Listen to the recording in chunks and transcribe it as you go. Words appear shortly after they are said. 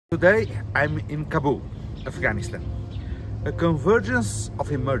Today I'm in Kabul, Afghanistan. A convergence of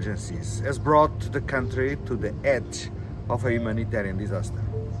emergencies has brought the country to the edge of a humanitarian disaster.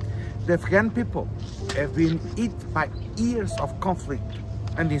 The Afghan people have been hit by years of conflict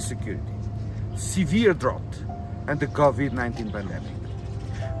and insecurity, severe drought, and the COVID-19 pandemic.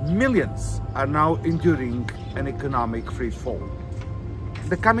 Millions are now enduring an economic freefall.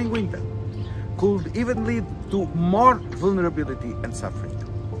 The coming winter could even lead to more vulnerability and suffering.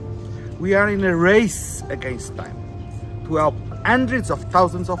 We are in a race against time to help hundreds of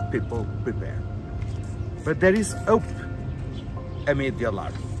thousands of people prepare. But there is hope amid the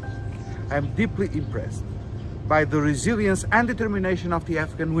alarm. I am deeply impressed by the resilience and determination of the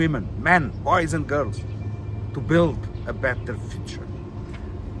Afghan women, men, boys and girls to build a better future.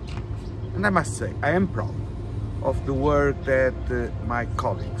 And I must say, I am proud of the work that my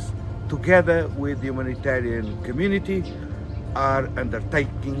colleagues, together with the humanitarian community, are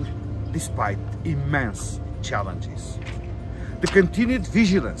undertaking despite immense challenges. The continued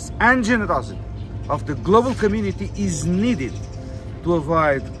vigilance and generosity of the global community is needed to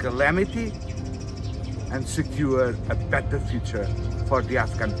avoid calamity and secure a better future for the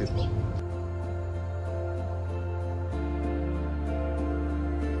Afghan people.